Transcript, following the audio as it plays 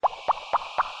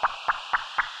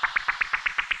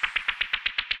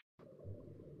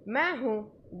मैं हूँ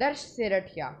दर्श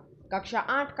सेरठिया, कक्षा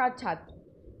 8 का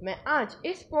छात्र। मैं आज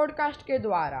इस पॉडकास्ट के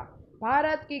द्वारा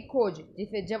भारत की खोज,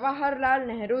 जिसे जवाहरलाल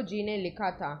नेहरू जी ने लिखा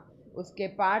था, उसके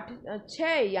पाठ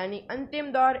 6 यानी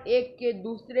अंतिम दौर 1 के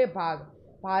दूसरे भाग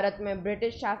भारत में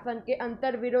ब्रिटिश शासन के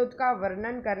अंतर्विरोध का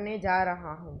वर्णन करने जा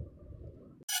रहा हूँ।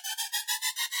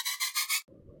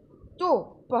 तो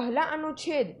पहला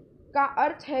अनुच्छेद का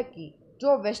अर्थ है कि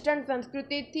जो वेस्टर्न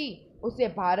संस्कृति थी उसे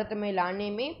भारत में लाने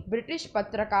में ब्रिटिश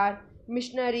पत्रकार,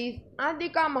 मिशनरीज आदि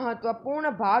का महत्वपूर्ण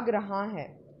भाग रहा है।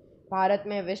 भारत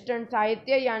में वेस्टर्न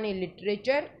साहित्य यानी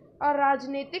लिटरेचर और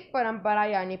राजनीतिक परंपरा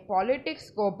यानी पॉलिटिक्स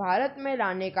को भारत में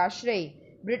लाने का श्रेय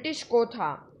ब्रिटिश को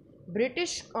था।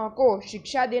 ब्रिटिश को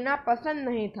शिक्षा देना पसंद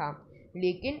नहीं था,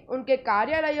 लेकिन उनके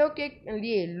कार्यालयों के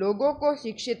लिए लोगों को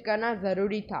शिक्षित करना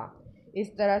जरूरी था।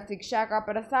 इस तरह शिक्षा का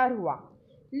प्रसार हुआ,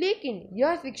 लेकिन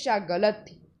यह शिक्षा गलत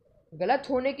थी। गलत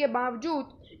होने के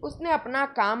बावजूद उसने अपना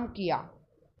काम किया।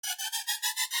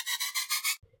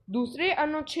 दूसरे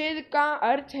अनुच्छेद का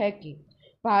अर्थ है कि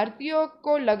भारतीयों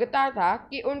को लगता था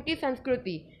कि उनकी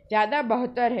संस्कृति ज़्यादा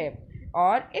बेहतर है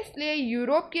और इसलिए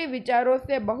यूरोप के विचारों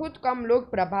से बहुत कम लोग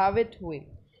प्रभावित हुए।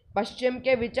 पश्चिम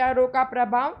के विचारों का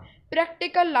प्रभाव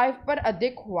प्रैक्टिकल लाइफ पर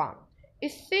अधिक हुआ।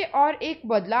 इससे और एक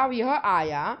बदलाव यह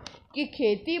आया कि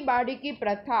खेती बाड़ी की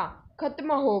प्रथा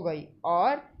खत्म हो गई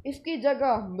और इसकी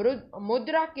जगह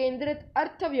मुद्रा केंद्रित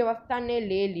अर्थव्यवस्था ने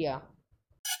ले लिया।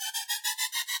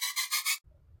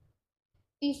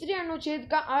 तीसरे अनुच्छेद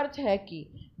का अर्थ है कि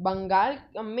बंगाल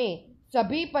में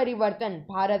सभी परिवर्तन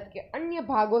भारत के अन्य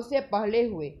भागों से पहले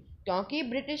हुए, क्योंकि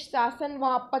ब्रिटिश शासन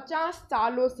वहां 50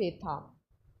 सालों से था।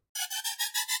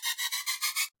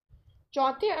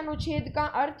 चौथे अनुच्छेद का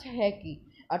अर्थ है कि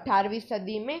 18वीं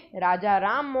सदी में राजा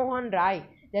राम मोहन राय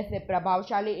जैसे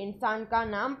प्रभावशाली इंसान का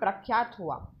नाम प्रख्यात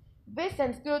हुआ। वे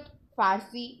संस्कृत,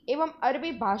 फारसी एवं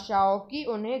अरबी भाषाओं की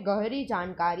उन्हें गहरी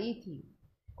जानकारी थी।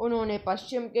 उन्होंने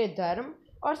पश्चिम के धर्म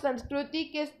और संस्कृति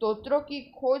के स्तोत्रों की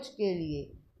खोज के लिए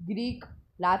ग्रीक,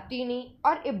 लातीनी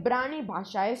और इब्रानी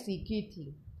भाषाएं सीखी थी।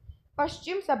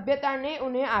 पश्चिम सभ्यता ने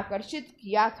उन्हें आकर्षित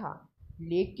किया था,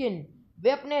 लेकिन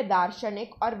वे अपने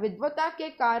दार्शनिक और विद्वता के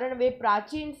कारण वे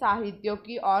प्राचीन साहित्यों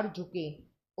की ओर झुके।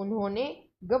 उन्होंने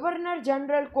गवर्नर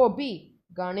जनरल को भी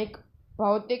गणित,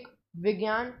 भौतिक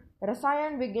विज्ञान,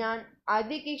 रसायन विज्ञान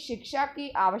आदि की शिक्षा की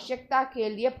आवश्यकता के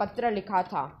लिए पत्र लिखा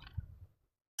था।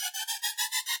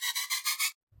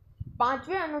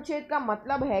 पांचवें अनुच्छेद का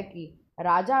मतलब है कि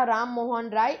राजा राम मोहन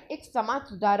राय एक समाज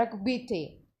सुधारक भी थे।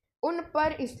 उन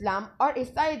पर इस्लाम और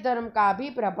ईसाई धर्म का भी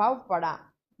प्रभाव पड़ा,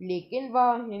 लेकिन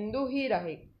वह हिंदू ही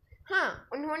रहे। हाँ,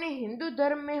 उन्होंने हिंदू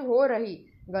धर्म में हो रही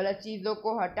गलत चीज़ों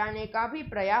को हटाने का भी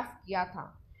प्रयास किया था।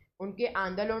 उनके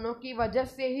आंदोलनों की वजह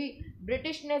से ही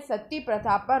ब्रिटिश ने सती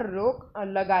प्रथा पर रोक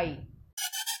लगाई।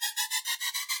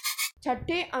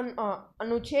 छठे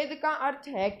अनुच्छेद का अर्थ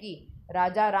है कि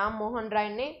राजा राम मोहन राय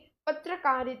ने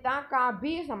पत्रकारिता का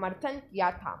भी समर्थन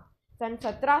किया था। सन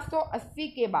 1780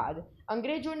 के बाद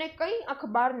अंग्रेजों ने कई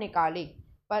अखबार निकाले,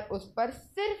 पर उस पर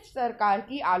सिर्फ सरकार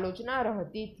की आलोचना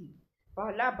रहती थी।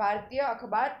 पहला भारतीय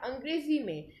अखबार अंग्रेजी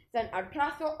में सन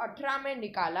 1818 में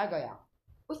निकाला गया।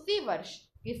 उसी वर्ष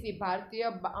किसी भारतीय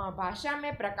भाषा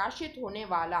में प्रकाशित होने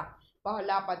वाला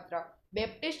पहला पत्र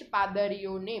बैप्टिस्ट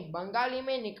पादरियों ने बंगाली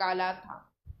में निकाला था।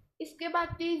 इसके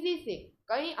बाद तेजी से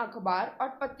कई अखबार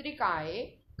और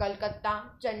पत्रिकाएं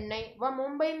कलकत्ता, चेन्नई व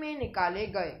मुंबई में निकाले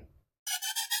गए।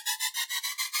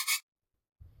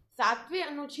 सातवें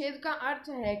अनुच्छेद का अर्थ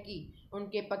है कि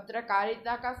उनके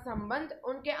पत्रकारिता का संबंध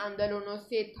उनके आंदोलनों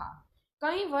से था।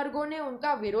 कई वर्गों ने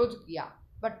उनका विरोध किया,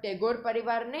 पर टैगोर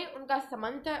परिवार ने उनका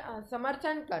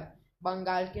समर्थन कर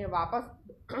बंगाल के वापस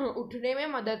उठने में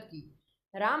मदद की।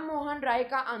 राम मोहन राय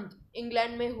का अंत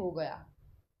इंग्लैंड में हो गया।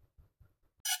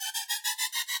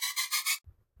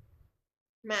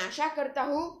 मैं आशा करता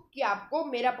हूँ कि आपको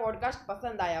मेरा पॉडकास्ट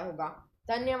पसंद आया होगा।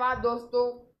 धन्यवाद दोस्तों।